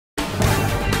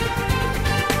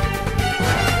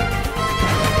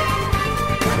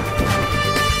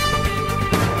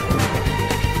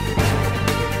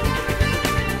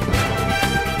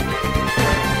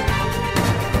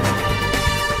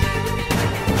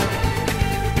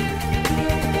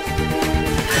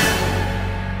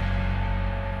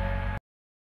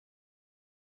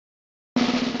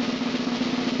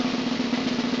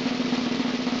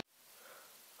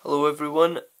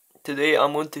everyone, today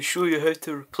I'm going to show you how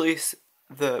to replace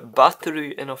the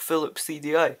battery in a Philips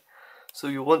CDI. So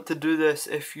you want to do this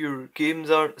if your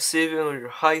games aren't saving or your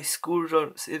high scores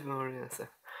aren't saving or anything.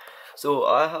 So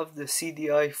I have the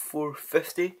CDI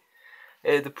 450.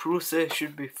 The process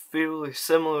should be fairly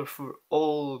similar for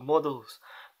all models,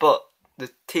 but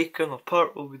the taking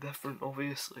apart will be different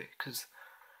obviously because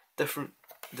different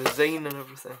design and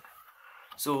everything.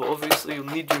 So obviously you'll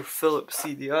need your Philips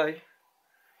CDI.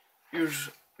 Yours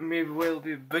may well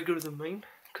be bigger than mine,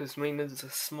 because mine is the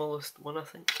smallest one I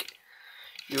think.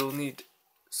 You'll need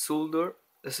solder,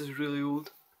 this is really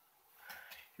old.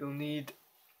 You'll need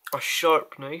a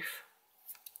sharp knife.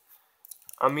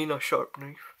 I mean a sharp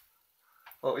knife.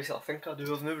 Well, at least I think I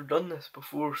do, I've never done this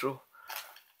before, so.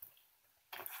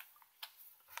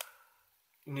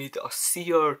 You need a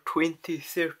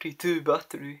CR2032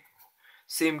 battery.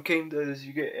 Same kind as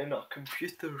you get in a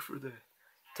computer for the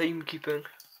timekeeping.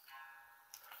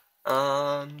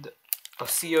 And a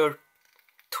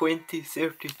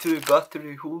CR2032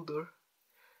 battery holder.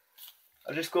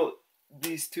 I just got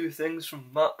these two things from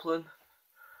Maplin,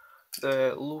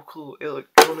 the local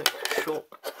electronic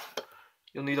shop.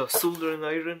 You'll need a soldering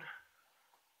iron,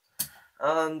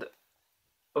 and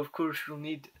of course you'll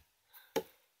need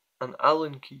an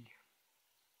Allen key,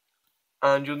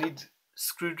 and you'll need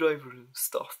screwdrivers and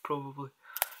stuff probably.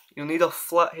 You'll need a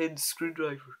flathead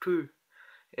screwdriver too.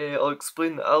 I'll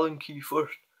explain the Allen key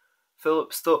first.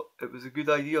 Philips thought it was a good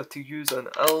idea to use an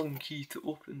Allen key to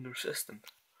open their system.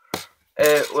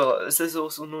 Well, this is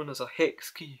also known as a hex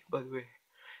key, by the way,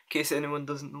 in case anyone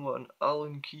doesn't know what an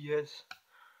Allen key is.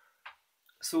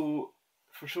 So,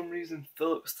 for some reason,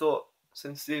 Philips thought,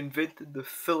 since they invented the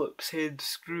Phillips head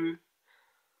screw,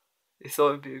 they thought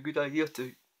it would be a good idea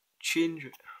to change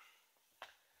it.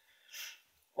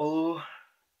 Although,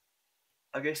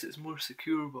 I guess it's more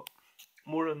secure, but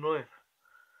more annoying.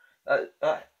 That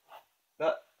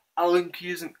Allen key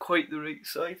isn't quite the right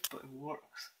size, but it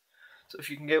works. So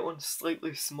if you can get one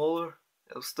slightly smaller,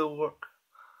 it'll still work,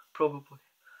 probably.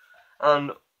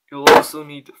 And you'll also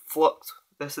need flux.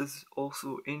 This is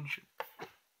also ancient.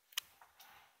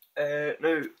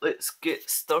 Now let's get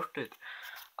started.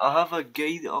 I have a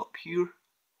guide up here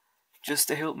just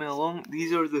to help me along.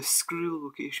 These are the screw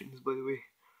locations, by the way.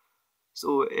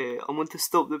 So I'm going to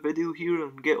stop the video here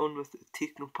and get on with the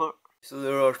taking apart. So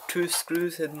there are two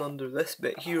screws hidden under this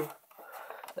bit here,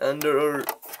 and there are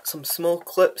some small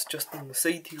clips just on the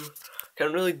side here.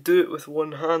 Can't really do it with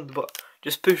one hand, but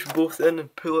just push both in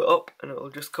and pull it up and it'll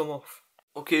just come off.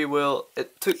 Okay, well,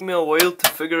 it took me a while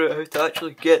to figure out how to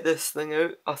actually get this thing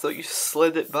out. I thought you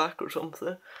slid it back or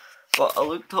something, but I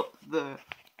looked up the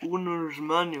owner's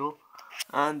manual,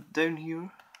 and down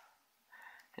here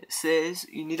it says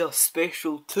you need a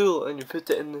special tool and you put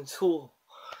it in this hole.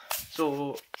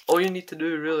 So all you need to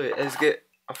do really is get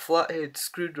a flathead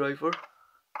screwdriver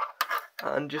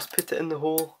and just put it in the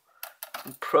hole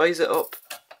and prise it up.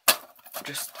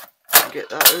 Just get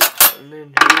that out and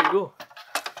then here you go.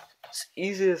 It's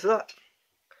easy as that.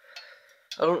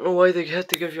 I don't know why they had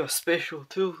to give you a special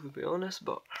tool, to be honest,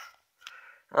 but.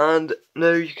 And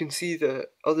now you can see the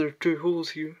other two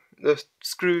holes here, the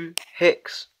screw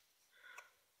hex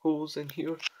holes in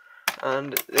here,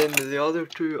 and then the other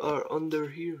two are under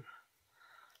here.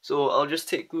 So I'll just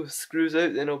take those screws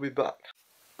out, then I'll be back.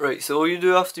 Right, so all you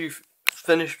do after you've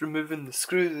finished removing the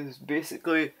screws is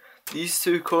basically these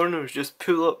two corners just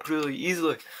pull up really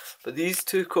easily, but these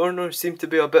two corners seem to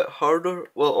be a bit harder,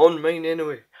 well on mine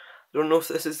anyway. I don't know if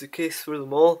this is the case for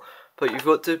them all, but you've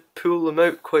got to pull them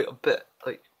out quite a bit,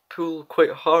 like pull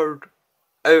quite hard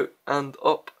out and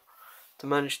up to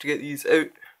manage to get these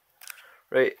out.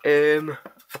 Right,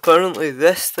 apparently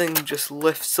this thing just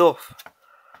lifts off,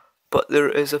 but there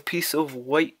is a piece of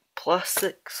white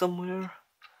plastic somewhere.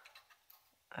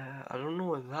 I don't know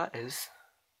what that is.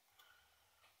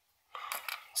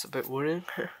 It's a bit worrying.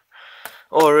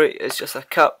 Alright, it's just a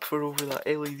cap for over that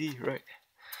LED, right.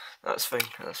 That's fine,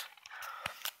 that's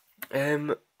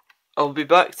fine. I'll be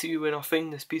back to you when I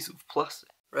find this piece of plastic.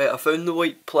 Right, I found the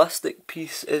white plastic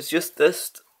piece. It's just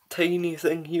this tiny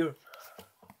thing here.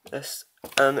 This,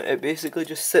 and it basically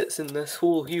just sits in this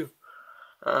hole here.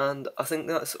 And I think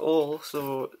that's all,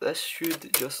 so this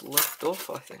should just lift off,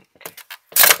 I think.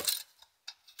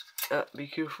 Yeah, be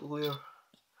careful there.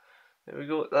 There we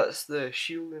go, that's the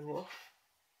shielding off.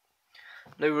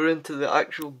 Now we're into the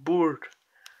actual board.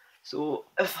 So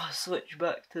if I switch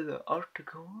back to the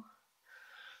article,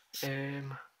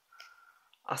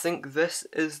 I think this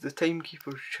is the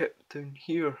Timekeeper chip down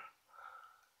here.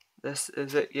 This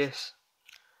is it, yes.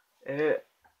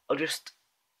 I'll just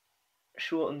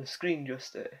show it on the screen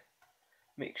just to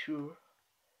make sure.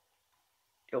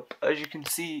 Yup, as you can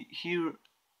see here,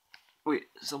 wait,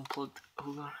 it's unplugged,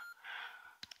 hold on.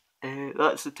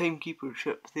 That's the Timekeeper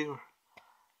chip there.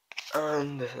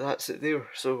 And that's it there.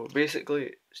 So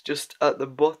basically, it's just at the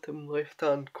bottom left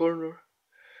hand corner.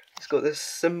 It's got this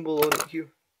symbol on it here.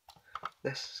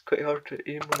 This is quite hard to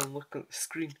aim when I'm looking at the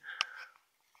screen.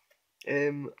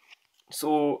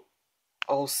 So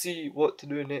I'll see what to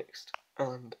do next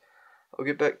and I'll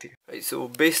get back to you. Right, so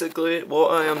basically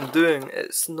what I am doing,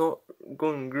 it's not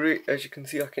going great. As you can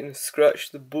see, I kind of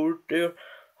scratched the board there.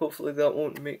 Hopefully that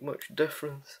won't make much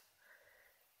difference.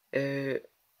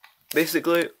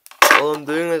 Basically all I'm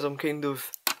doing is I'm kind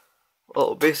of,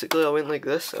 well, basically I went like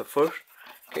this at first,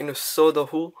 kind of sawed a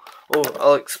hole. Oh,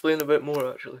 I'll explain a bit more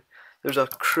actually. There's a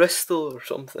crystal or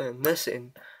something in this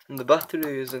end, and the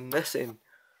battery is in this end.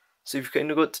 So you've kind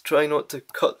of got to try not to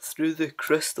cut through the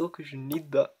crystal because you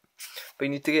need that. But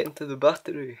you need to get into the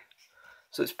battery.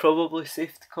 So it's probably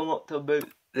safe to come up to about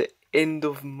the end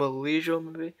of Malaysia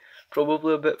maybe.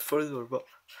 Probably a bit further, but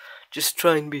just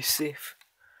try and be safe.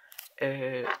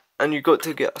 And you've got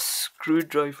to get a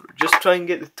screwdriver. Just try and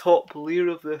get the top layer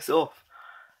of this off.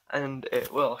 And,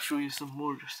 well, I'll show you some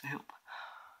more just to help.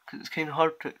 Because it's kind of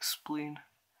hard to explain.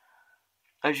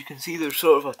 As you can see, there's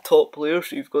sort of a top layer,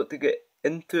 so you've got to get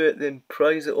into it, then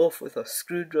prise it off with a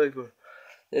screwdriver.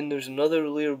 Then there's another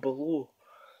layer below.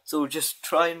 So just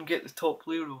try and get the top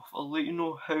layer off. I'll let you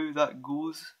know how that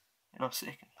goes in a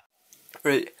second.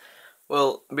 Right,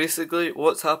 well, basically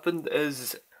what's happened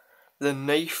is the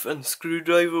knife and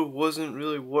screwdriver wasn't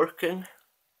really working.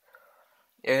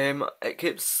 It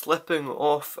kept slipping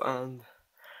off and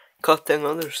cutting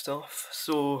other stuff,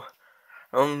 so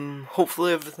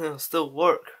hopefully everything will still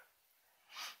work.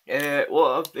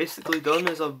 What I've basically done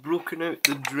is I've broken out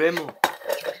the DREMEL.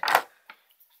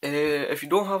 If you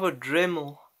don't have a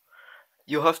DREMEL,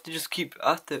 you'll have to just keep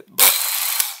at it, but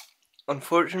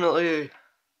unfortunately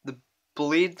the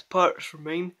blade parts for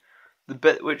mine, the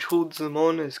bit which holds them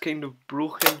on, is kind of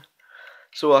broken.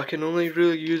 So I can only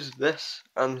really use this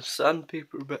and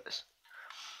sandpaper bits.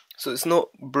 So it's not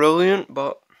brilliant,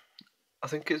 but I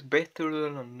think it's better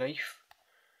than a knife.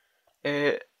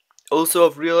 Also,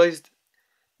 I've realised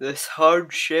this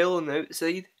hard shell on the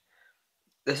outside,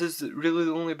 this is really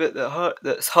the only bit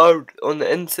that's hard. On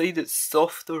the inside it's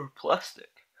softer plastic.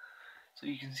 So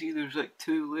you can see there's like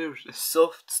two layers. The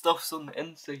soft stuff's on the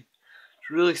inside. It's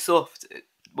really soft. It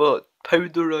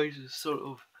powderizes sort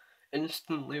of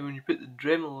instantly when you put the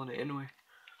DREMEL on it anyway.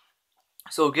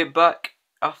 So I'll get back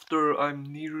after I'm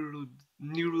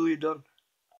nearly done.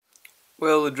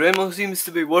 Well, the DREMEL seems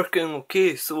to be working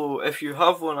okay, so if you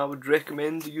have one I would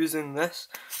recommend using this.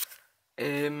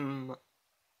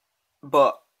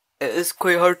 But it is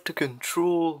quite hard to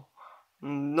control.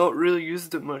 Not really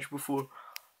used it much before.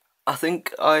 I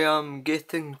think I am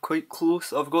getting quite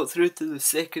close. I've got through to the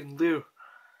second layer.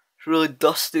 It's really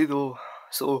dusty though,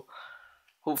 so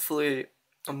hopefully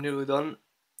I'm nearly done.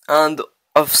 And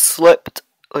I've slipped,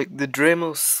 like the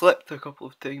DREMEL slipped a couple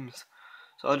of times.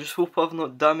 So I just hope I've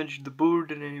not damaged the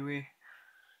board in any way.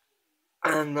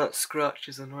 And that scratch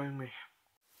is annoying me.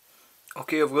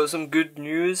 Okay, I've got some good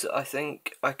news. I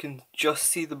think I can just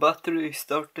see the battery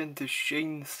starting to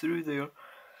shine through there.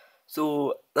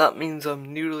 So that means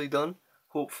I'm nearly done,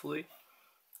 hopefully.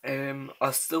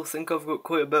 I still think I've got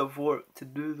quite a bit of work to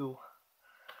do though.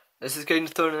 This is kind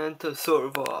of turning into sort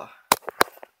of a,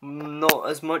 not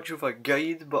as much of a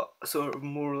guide, but sort of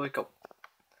more like a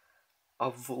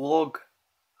vlog.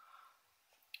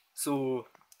 So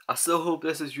I still hope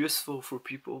this is useful for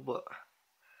people, but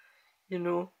you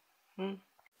know,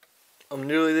 I'm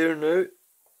nearly there now.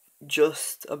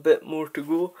 Just a bit more to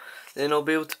go, then I'll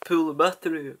be able to pull the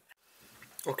battery out.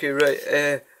 Okay,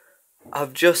 right,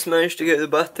 I've just managed to get the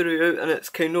battery out and it's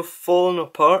kind of fallen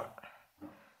apart.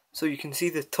 So you can see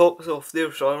the top's off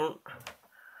there, so I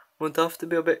want to have to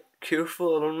be a bit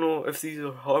careful. I don't know if these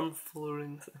are harmful or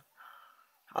anything.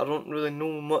 I don't really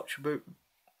know much about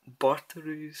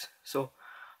batteries, so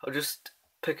I'll just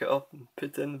pick it up and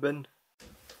put it in the bin.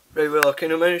 Right, well, I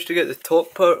kind of managed to get the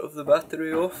top part of the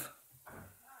battery off,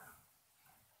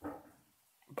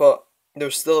 but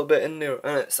there's still a bit in there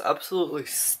and it's absolutely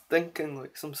stinking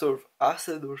like some sort of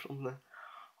acid or something.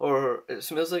 Or it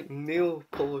smells like nail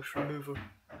polish remover.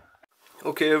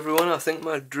 Okay everyone, I think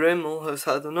my DREMEL has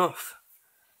had enough.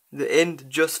 The end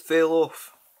just fell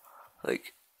off.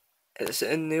 Like, it's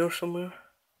in there somewhere.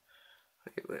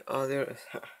 Wait, oh there it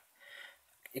is.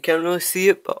 You can't really see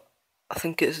it, but I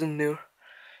think it's in there.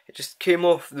 It just came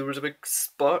off, there was a big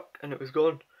spark and it was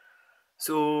gone.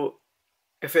 So,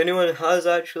 if anyone has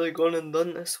actually gone and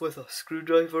done this with a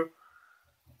screwdriver,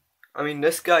 I mean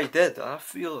this guy did, I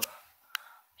feel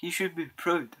he should be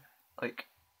proud. Like,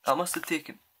 that must have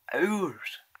taken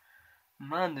hours.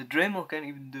 Man, the DREMEL can't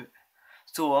even do it.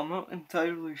 So I'm not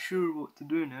entirely sure what to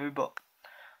do now, but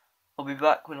I'll be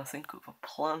back when I think of a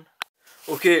plan.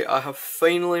 Okay, I have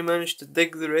finally managed to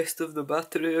dig the rest of the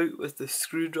battery out with the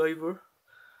screwdriver.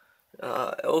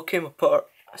 It all came apart,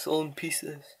 it's all in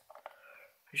pieces,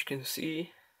 as you can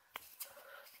see.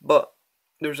 But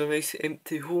there's a nice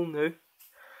empty hole now.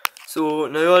 So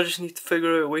now I just need to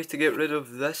figure out a way to get rid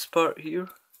of this part here.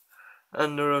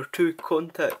 And there are two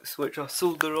contacts which I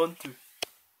solder onto,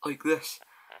 like this.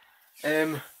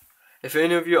 If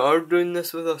any of you are doing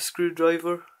this with a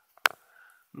screwdriver,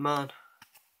 man,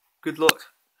 good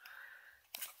luck.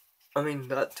 I mean,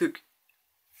 that took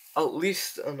at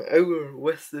least an hour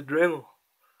with the DREMEL.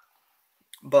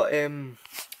 But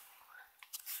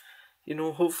you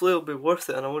know, hopefully it'll be worth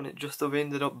it and I wouldn't just have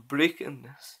ended up breaking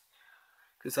this,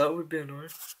 because that would be annoying.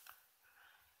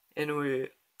 Anyway,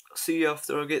 I'll see you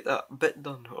after I get that bit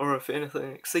done, or if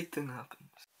anything exciting happens.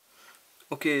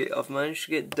 Okay, I've managed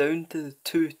to get down to the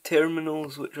two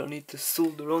terminals which I need to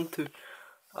solder onto.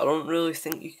 I don't really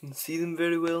think you can see them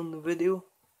very well in the video.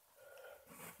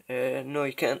 No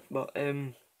you can't, but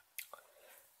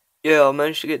yeah, I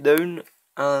managed to get down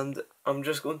and I'm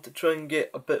just going to try and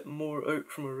get a bit more out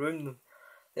from around them.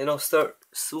 Then I'll start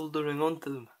soldering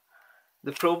onto them.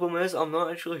 The problem is I'm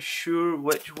not actually sure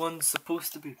which one's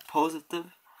supposed to be positive,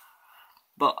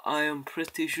 but I am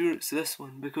pretty sure it's this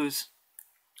one because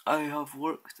I have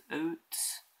worked out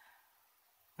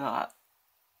that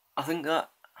I've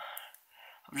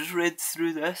just read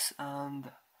through this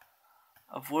and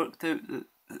I've worked out that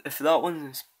if that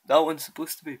one's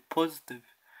supposed to be positive,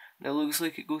 and it looks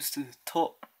like it goes to the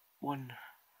top one.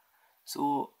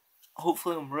 So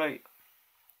hopefully I'm right.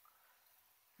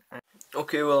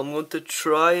 Okay, well I'm going to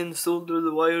try and solder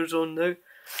the wires on now.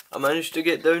 I managed to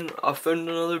get down. I found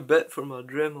another bit for my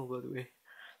DREMEL, by the way.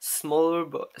 Smaller,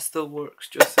 but it still works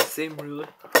just the same, really.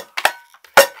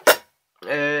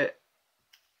 I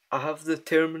have the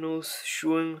terminals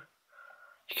showing.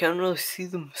 You can't really see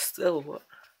them still. What?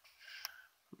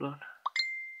 Hold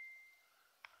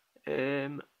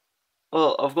on.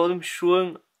 Well, I've got them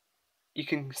showing. You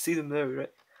can see them now,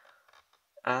 right?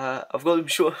 I've got them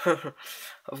showing.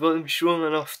 I've got them showing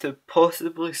enough to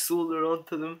possibly solder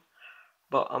onto them,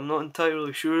 but I'm not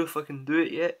entirely sure if I can do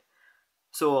it yet.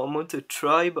 So I'm going to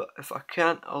try, but if I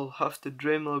can't, I'll have to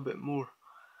DREMEL a bit more.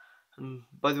 And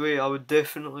by the way, I would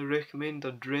definitely recommend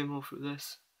a DREMEL for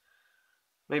this.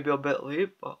 Maybe a bit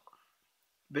late, but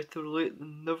better late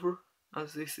than never,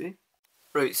 as they say.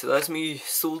 Right, so that's me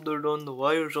soldered on the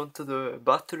wires onto the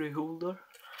battery holder.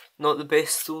 Not the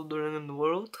best soldering in the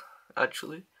world,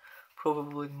 actually.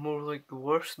 Probably more like the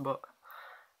worst, but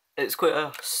it's quite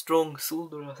a strong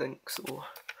solder, I think, so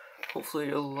hopefully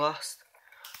it'll last.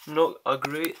 Not a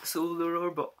great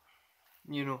solderer, but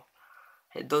you know,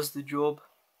 it does the job.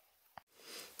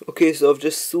 Okay, so I've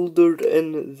just soldered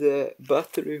in the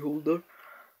battery holder.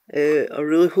 I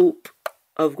really hope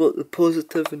I've got the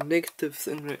positive and negative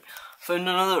thing right. I found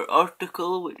another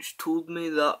article which told me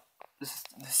that it's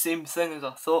the same thing as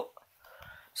I thought,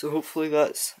 so hopefully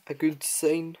that's a good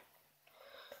sign.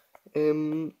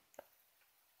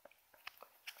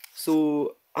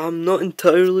 So I'm not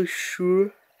entirely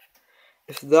sure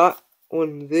if that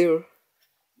one there,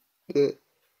 that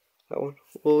one,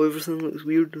 well, everything looks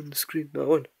weird on the screen, that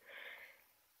one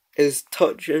is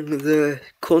touching the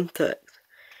contact,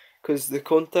 because the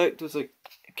contact was like,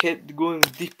 it kept going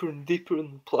deeper and deeper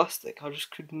in the plastic. I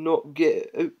just could not get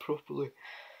it out properly,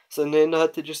 so then I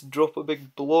had to just drop a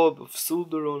big blob of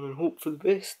solder on and hope for the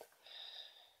best.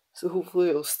 So hopefully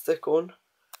it'll stick on.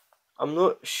 I'm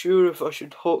not sure if I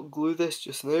should hot glue this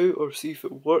just now or see if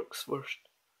it works first,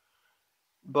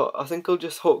 but I think I'll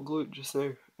just hot glue it just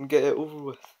now and get it over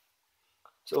with.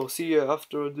 So I'll see you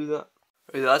after I do that.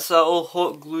 Right, that's that all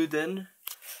hot glued in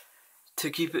to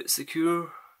keep it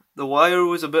secure. The wire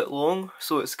was a bit long,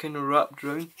 so it's kind of wrapped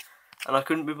around, and I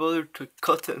couldn't be bothered to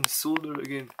cut it and solder it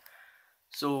again.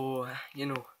 So, you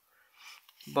know,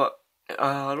 but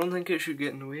I don't think it should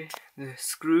get in the way. The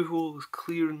screw hole is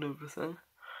clear and everything.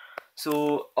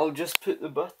 So I'll just put the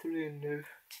battery in now,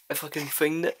 if I can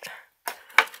find it.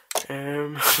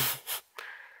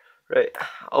 Right,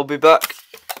 I'll be back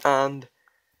and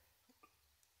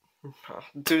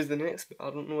do the next bit.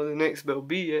 I don't know what the next bit will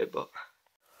be yet, but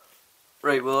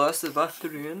right, well that's the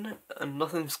battery in, and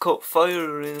nothing's caught fire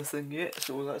or anything yet,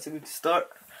 so that's a good start.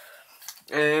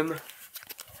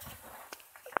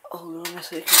 Hold on a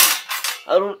second.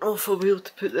 I don't know if I'll be able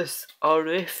to put this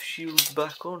RF shield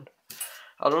back on.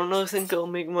 I don't really think it'll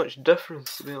make much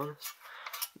difference, to be honest.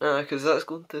 Nah, because that's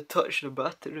going to touch the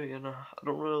battery and I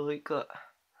don't really like that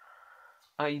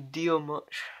idea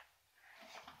much.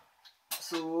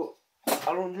 So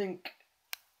I don't think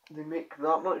they make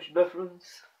that much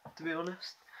difference, to be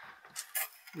honest.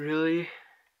 Really.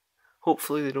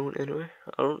 Hopefully they don't anyway.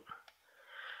 I don't.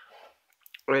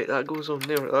 Right, that goes on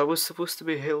there. That was supposed to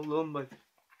be held on by...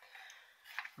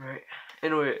 Right.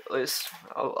 Anyway,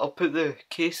 I'll put the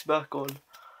case back on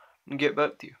and get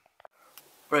back to you.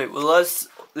 Right, well that's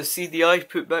the CDI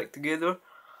put back together.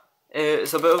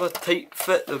 It's a bit of a tight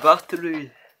fit, the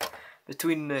battery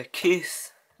between the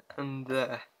case and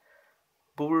the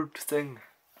board thing.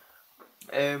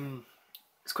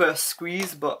 It's quite a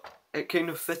squeeze, but it kind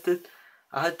of fitted.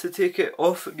 I had to take it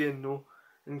off again though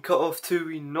and cut off 2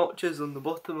 wee notches on the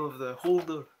bottom of the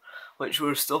holder, which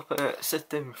were stopping it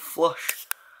sitting flush.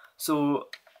 So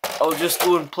I'll just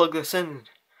go and plug this in and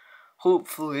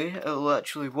hopefully it'll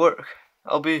actually work.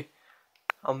 I'll be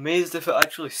amazed if it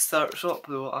actually starts up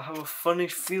though. I have a funny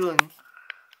feeling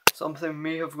something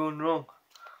may have gone wrong.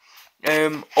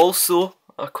 Also,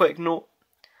 a quick note,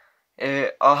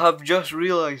 I have just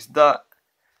realised that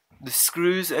the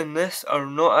screws in this are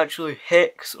not actually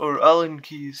hex or Allen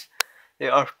keys, they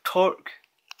are torque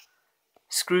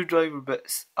screwdriver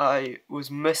bits. I was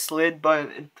misled by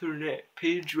an internet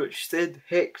page which said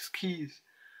hex keys,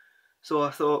 so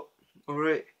I thought,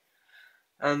 alright,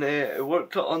 and it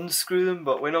worked to unscrew them,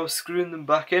 but when I was screwing them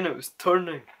back in it was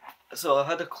turning, so I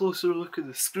had a closer look at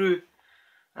the screw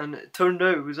and it turned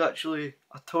out it was actually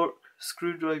a torque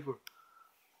screwdriver.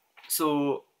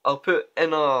 So I'll put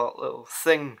in a little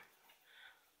thing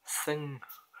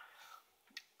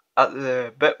at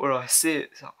the bit where I say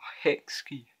it's a hex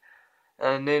key,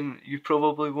 and then you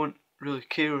probably won't really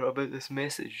care about this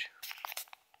message.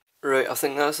 Right, I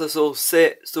think that's us all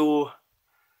set, so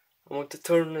I want to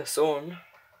turn this on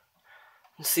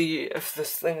and see if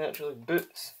this thing actually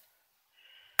boots.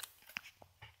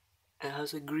 It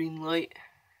has a green light.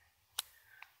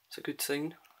 It's a good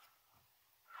sign.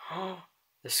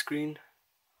 The screen.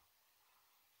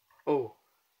 Oh.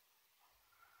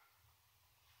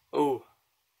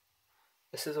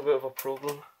 This is a bit of a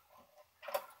problem.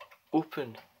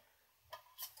 Open.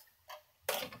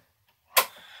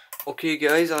 Okay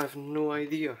guys, I have no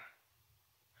idea.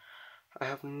 I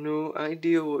have no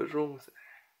idea what is wrong with it.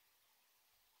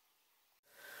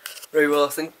 Right, well I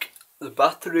think the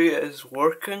battery is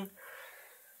working,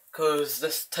 because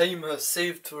this time has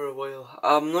saved for a while.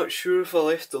 I'm not sure if I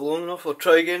left it long enough. I'll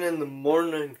try again in the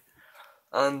morning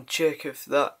and check if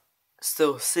that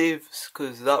still saves,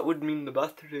 because that would mean the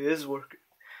battery is working.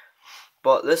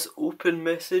 But this open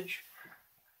message,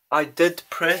 I did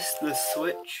press the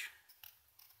switch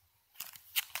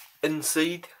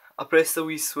inside. I pressed the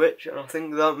wee switch and I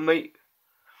think that might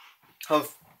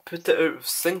have put it out of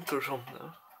sync or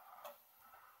something.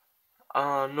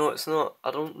 No, it's not. I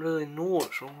don't really know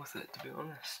what's wrong with it, to be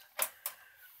honest.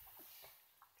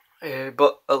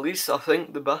 But at least I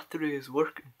think the battery is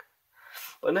working.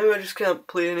 But now I just can't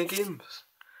play any games.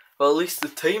 Well, at least the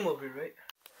time will be right.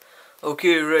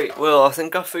 Okay, right, well I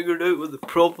think I figured out what the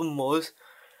problem was.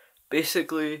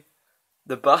 Basically,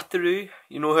 the battery,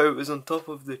 you know how it was on top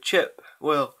of the chip?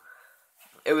 Well,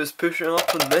 it was pushing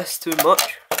up on this too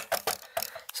much.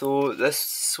 So this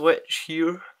switch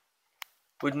here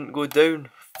wouldn't go down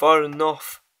far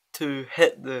enough to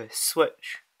hit the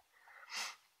switch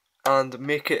and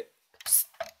make it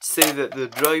say that the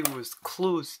drive was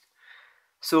closed.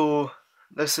 So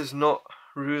this is not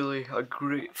really a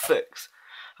great fix.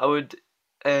 I would,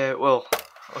 well,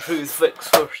 I'll show you the fix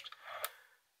first.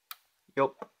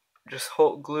 Yup, just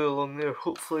hot glue along there.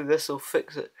 Hopefully this will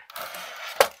fix it.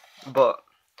 But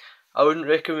I wouldn't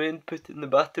recommend putting the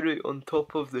battery on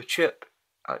top of the chip,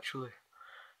 actually,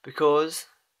 because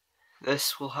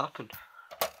this will happen.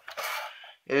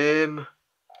 I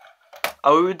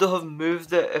would have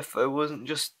moved it if it wasn't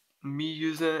just me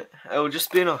using it. It would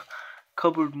just be in a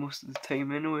cupboard most of the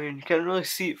time anyway, and you can't really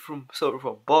see it from sort of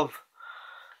above.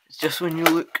 It's just when you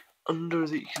look under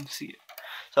that you can see it.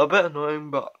 It's a bit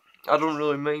annoying, but I don't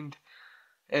really mind.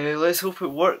 Let's hope it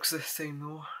works this time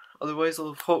though, otherwise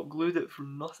I'll have hot glued it for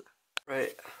nothing.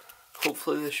 Right,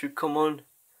 hopefully this should come on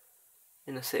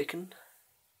in a second.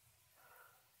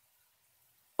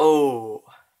 Oh,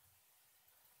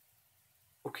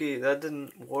 okay, that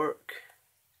didn't work,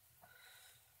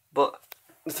 but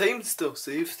the time's still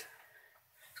saved.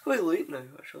 It's quite late now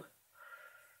actually.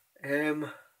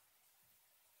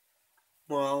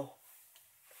 Wow.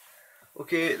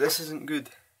 Okay, this isn't good.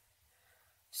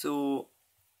 So,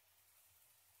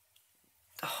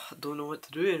 I don't know what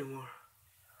to do anymore.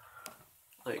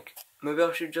 Like, maybe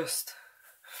I should just...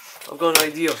 I've got an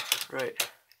idea.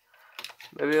 Right.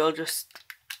 maybe I'll just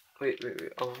wait,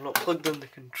 I've not plugged in the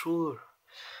controller.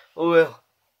 Oh well,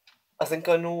 I think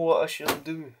I know what I shall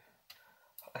do.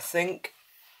 I think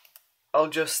I'll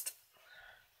just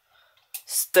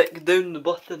stick down the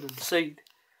button inside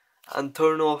and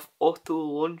turn off auto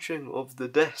launching of the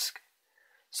disc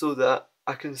so that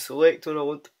I can select when I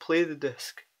want to play the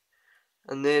disc,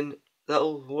 and then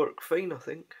that'll work fine, I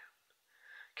think.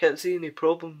 Can't see any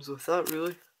problems with that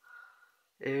really.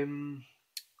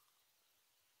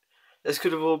 This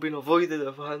could have all been avoided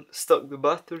if I hadn't stuck the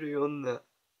battery on the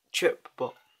chip,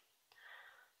 but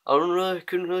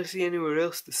couldn't really see anywhere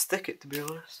else to stick it, to be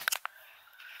honest.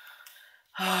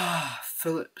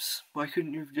 Phillips, why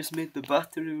couldn't you have just made the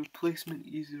battery replacement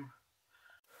easier?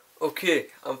 Okay,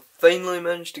 I've finally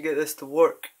managed to get this to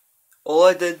work. All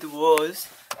I did was,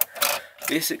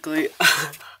 basically,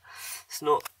 it's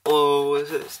not, oh,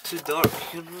 is it? It's too dark,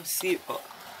 you can't really see it, but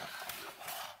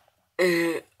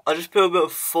I just put a bit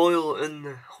of foil in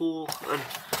the hole and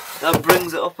that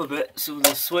brings it up a bit so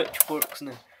the switch works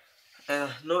now.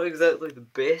 Not exactly the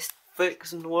best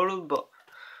fix in the world, but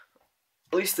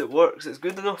at least it works. It's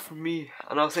good enough for me,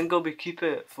 and I think I'll be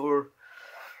keeping it for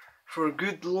a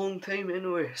good long time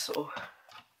anyway, so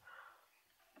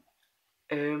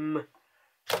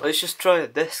let's just try a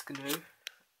disc now.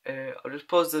 I'll just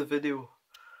pause the video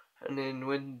and then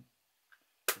when,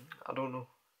 I don't know,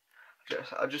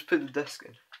 I'll just put the disc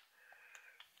in.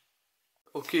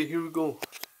 Okay, here we go.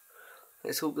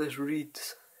 Let's hope this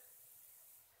reads.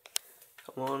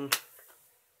 Come on.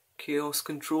 Chaos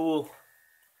control.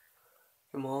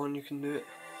 Come on, you can do it.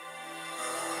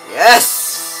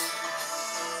 Yes!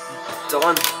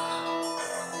 Done.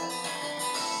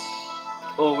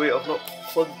 Oh wait, I've not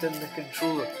plugged in the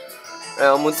controller.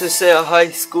 Right, I'm going to set a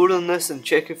high score on this and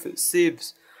check if it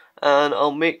saves. And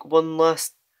I'll make one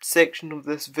last section of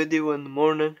this video in the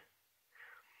morning.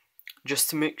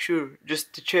 Just to make sure,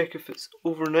 just to check if it's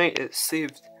overnight it's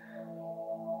saved.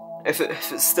 If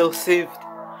it's still saved,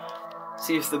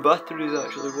 see if the battery is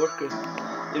actually working.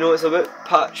 You know, it's a bit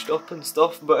patched up and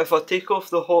stuff, but if I take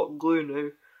off the hot glue now,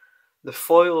 the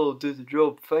foil will do the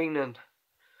job fine and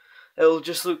it'll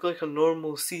just look like a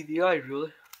normal CDI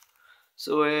really.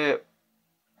 So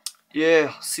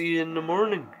yeah, see you in the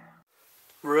morning.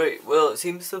 Right, well it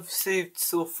seems to have saved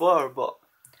so far, but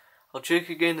I'll check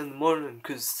again in the morning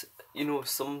because, you know,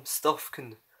 some stuff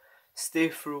can stay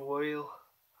for a while.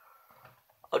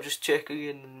 I'll just check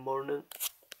again in the morning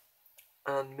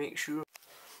and make sure.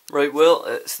 Right, well,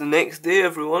 it's the next day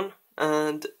everyone,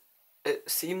 and it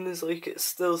seems like it's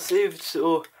still saved,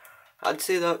 so I'd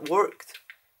say that worked.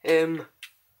 I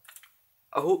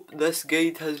hope this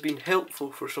guide has been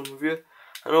helpful for some of you.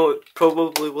 I know it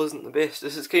probably wasn't the best.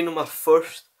 This is kind of my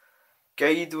first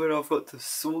guide where I've got to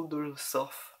solder and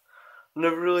stuff. I've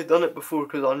never really done it before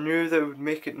because I knew that it would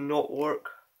make it not work.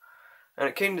 And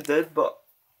it kind of did, but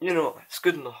you know, it's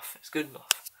good enough. It's good enough.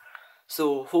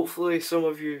 So hopefully some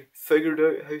of you figured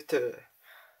out how to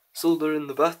solder in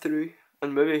the battery,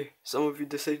 and maybe some of you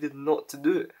decided not to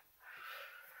do it.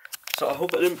 So I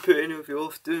hope I didn't put any of you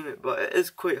off doing it, but it is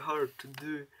quite hard to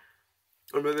do.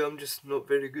 Or maybe I'm just not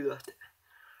very good at it.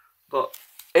 But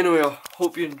anyway, I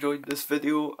hope you enjoyed this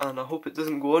video, and I hope it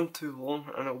doesn't go on too long,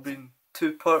 and it'll be in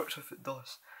 2 parts if it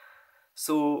does.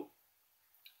 So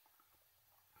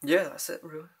yeah, that's it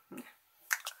really.